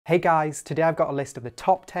Hey guys, today I've got a list of the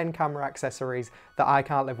top 10 camera accessories that I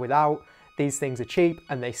can't live without. These things are cheap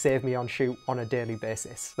and they save me on shoot on a daily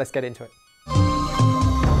basis. Let's get into it.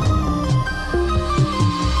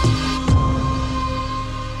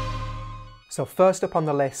 So first up on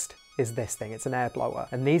the list is this thing. It's an air blower,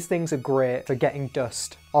 and these things are great for getting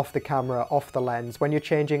dust off the camera, off the lens. When you're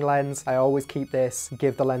changing lens, I always keep this,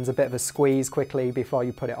 give the lens a bit of a squeeze quickly before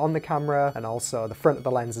you put it on the camera, and also the front of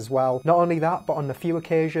the lens as well. Not only that, but on the few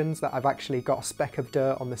occasions that I've actually got a speck of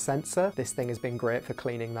dirt on the sensor, this thing has been great for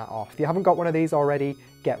cleaning that off. If you haven't got one of these already,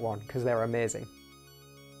 get one, because they're amazing.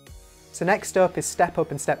 So next up is step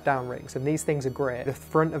up and step down rings, and these things are great. The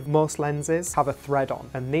front of most lenses have a thread on,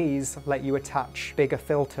 and these let you attach bigger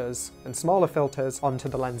filters and smaller filters onto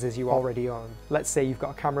the lenses you already own. Let's say you've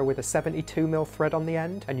got a camera with a 72mm thread on the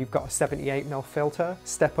end and you've got a 78mm filter.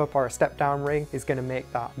 Step up or a step down ring is going to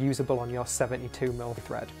make that usable on your 72mm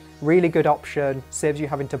thread. Really good option, saves you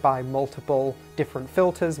having to buy multiple different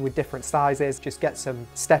filters with different sizes. Just get some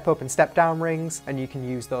step up and step down rings and you can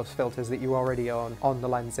use those filters that you already own on the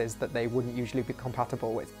lenses that they wouldn't usually be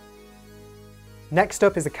compatible with. Next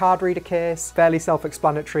up is a card reader case, fairly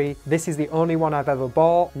self-explanatory. This is the only one I've ever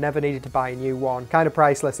bought, never needed to buy a new one. Kind of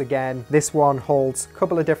priceless again. This one holds a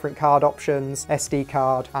couple of different card options, SD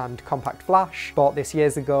card and compact flash. Bought this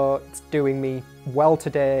years ago, it's doing me well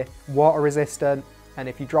today, water resistant, and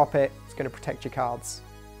if you drop it, it's going to protect your cards.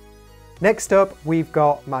 Next up, we've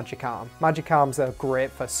got Magic Arm. Magic Arms are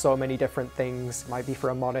great for so many different things. It might be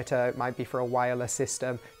for a monitor, it might be for a wireless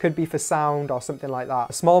system, could be for sound or something like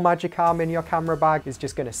that. A small Magic Arm in your camera bag is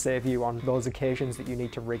just going to save you on those occasions that you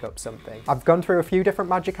need to rig up something. I've gone through a few different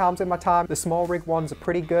Magic Arms in my time. The small rig ones are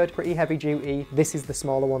pretty good, pretty heavy duty. This is the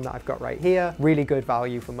smaller one that I've got right here. Really good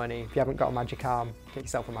value for money. If you haven't got a Magic Arm, get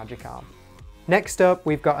yourself a Magic Arm. Next up,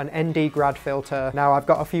 we've got an ND grad filter. Now I've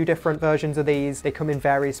got a few different versions of these. They come in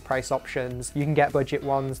various price options. You can get budget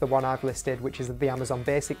ones, the one I've listed, which is the Amazon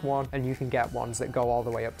basic one, and you can get ones that go all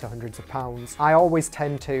the way up to hundreds of pounds. I always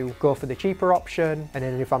tend to go for the cheaper option, and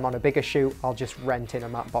then if I'm on a bigger shoot, I'll just rent in a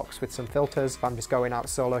matte box with some filters. If I'm just going out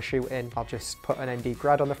solo shooting, I'll just put an ND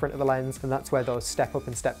grad on the front of the lens, and that's where those step up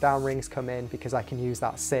and step down rings come in, because I can use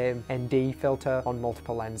that same ND filter on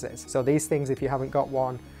multiple lenses. So these things, if you haven't got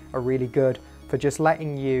one, are really good for just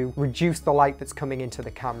letting you reduce the light that's coming into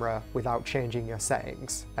the camera without changing your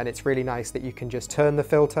settings. And it's really nice that you can just turn the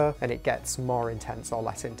filter and it gets more intense or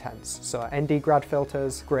less intense. So ND grad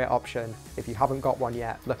filters, great option. If you haven't got one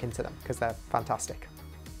yet, look into them because they're fantastic.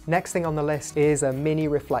 Next thing on the list is a mini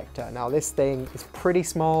reflector. Now this thing is pretty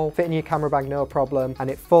small, fit in your camera bag no problem, and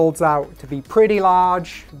it folds out to be pretty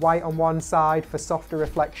large, white on one side for softer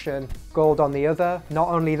reflection, gold on the other. Not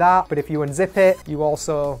only that, but if you unzip it, you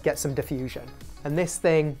also get some diffusion. And this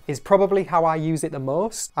thing is probably how I use it the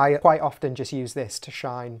most. I quite often just use this to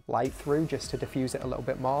shine light through, just to diffuse it a little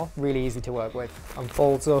bit more. Really easy to work with and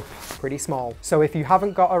folds up pretty small. So if you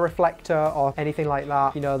haven't got a reflector or anything like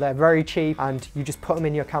that, you know, they're very cheap and you just put them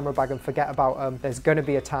in your camera bag and forget about them. There's going to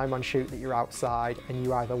be a time on shoot that you're outside and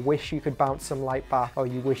you either wish you could bounce some light back or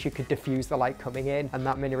you wish you could diffuse the light coming in, and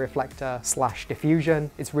that mini reflector / diffusion,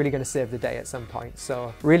 it's really going to save the day at some point.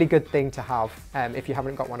 So really good thing to have if you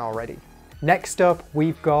haven't got one already. Next up,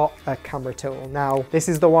 we've got a camera tool. Now, this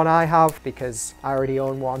is the one I have because I already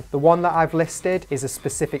own one. The one that I've listed is a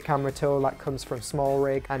specific camera tool that comes from Small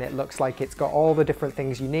Rig, and it looks like it's got all the different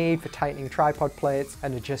things you need for tightening tripod plates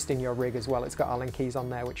and adjusting your rig as well. It's got Allen keys on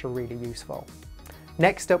there, which are really useful.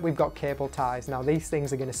 Next up, we've got cable ties. Now these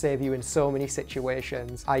things are going to save you in so many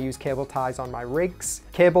situations. I use cable ties on my rigs.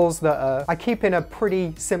 Cables that I keep in a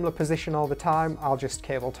pretty similar position all the time, I'll just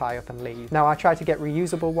cable tie up and leave. Now I try to get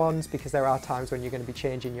reusable ones because there are times when you're going to be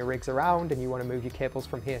changing your rigs around and you want to move your cables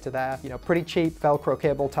from here to there. You know, pretty cheap Velcro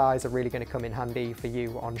cable ties are really going to come in handy for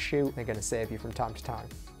you on shoot. They're going to save you from time to time.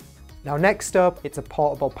 Now next up, it's a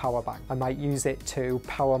portable power bank. I might use it to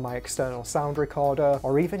power my external sound recorder,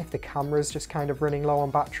 or even if the camera's just kind of running low on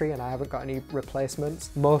battery and I haven't got any replacements.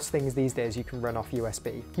 Most things these days you can run off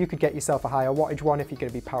USB. You could get yourself a higher wattage one if you're going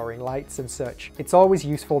to be powering lights and such. It's always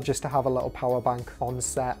useful just to have a little power bank on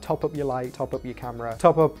set. Top up your light, top up your camera,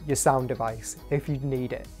 top up your sound device if you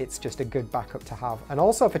need it. It's just a good backup to have. And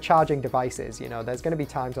also for charging devices, you know, there's going to be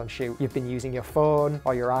times on shoot you've been using your phone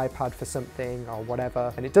or your iPad for something or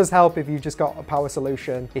whatever, and it does help if you've just got a power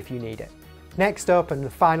solution if you need it. Next up, and the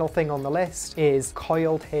final thing on the list, is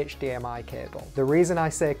coiled HDMI cable. The reason I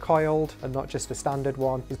say coiled and not just a standard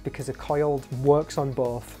one is because a coiled works on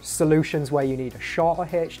both. Solutions where you need a shorter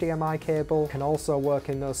HDMI cable can also work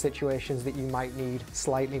in those situations that you might need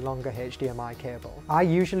slightly longer HDMI cable. I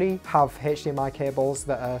usually have HDMI cables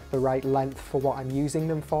that are the right length for what I'm using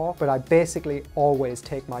them for, but I basically always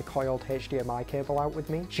take my coiled HDMI cable out with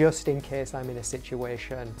me just in case I'm in a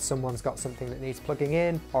situation someone's got something that needs plugging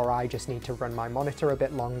in, or I just need to run my monitor a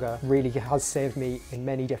bit longer. Really has saved me in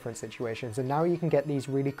many different situations. And now you can get these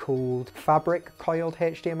really cool fabric coiled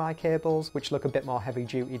HDMI cables, which look a bit more heavy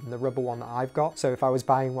duty than the rubber one that I've got. So if I was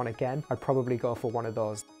buying one again, I'd probably go for one of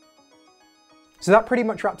those. So that pretty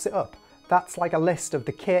much wraps it up. That's like a list of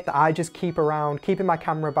the kit that I just keep around, keep in my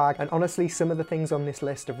camera bag, and honestly some of the things on this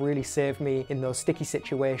list have really saved me in those sticky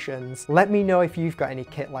situations. Let me know if you've got any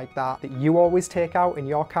kit like that you always take out in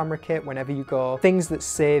your camera kit whenever you go, things that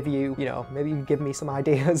save you, you know, maybe you can give me some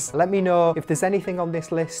ideas. Let me know if there's anything on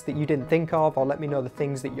this list that you didn't think of, or let me know the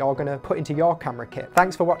things that you're gonna put into your camera kit.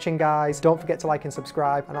 Thanks for watching, guys. Don't forget to like and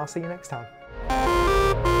subscribe, and I'll see you next time.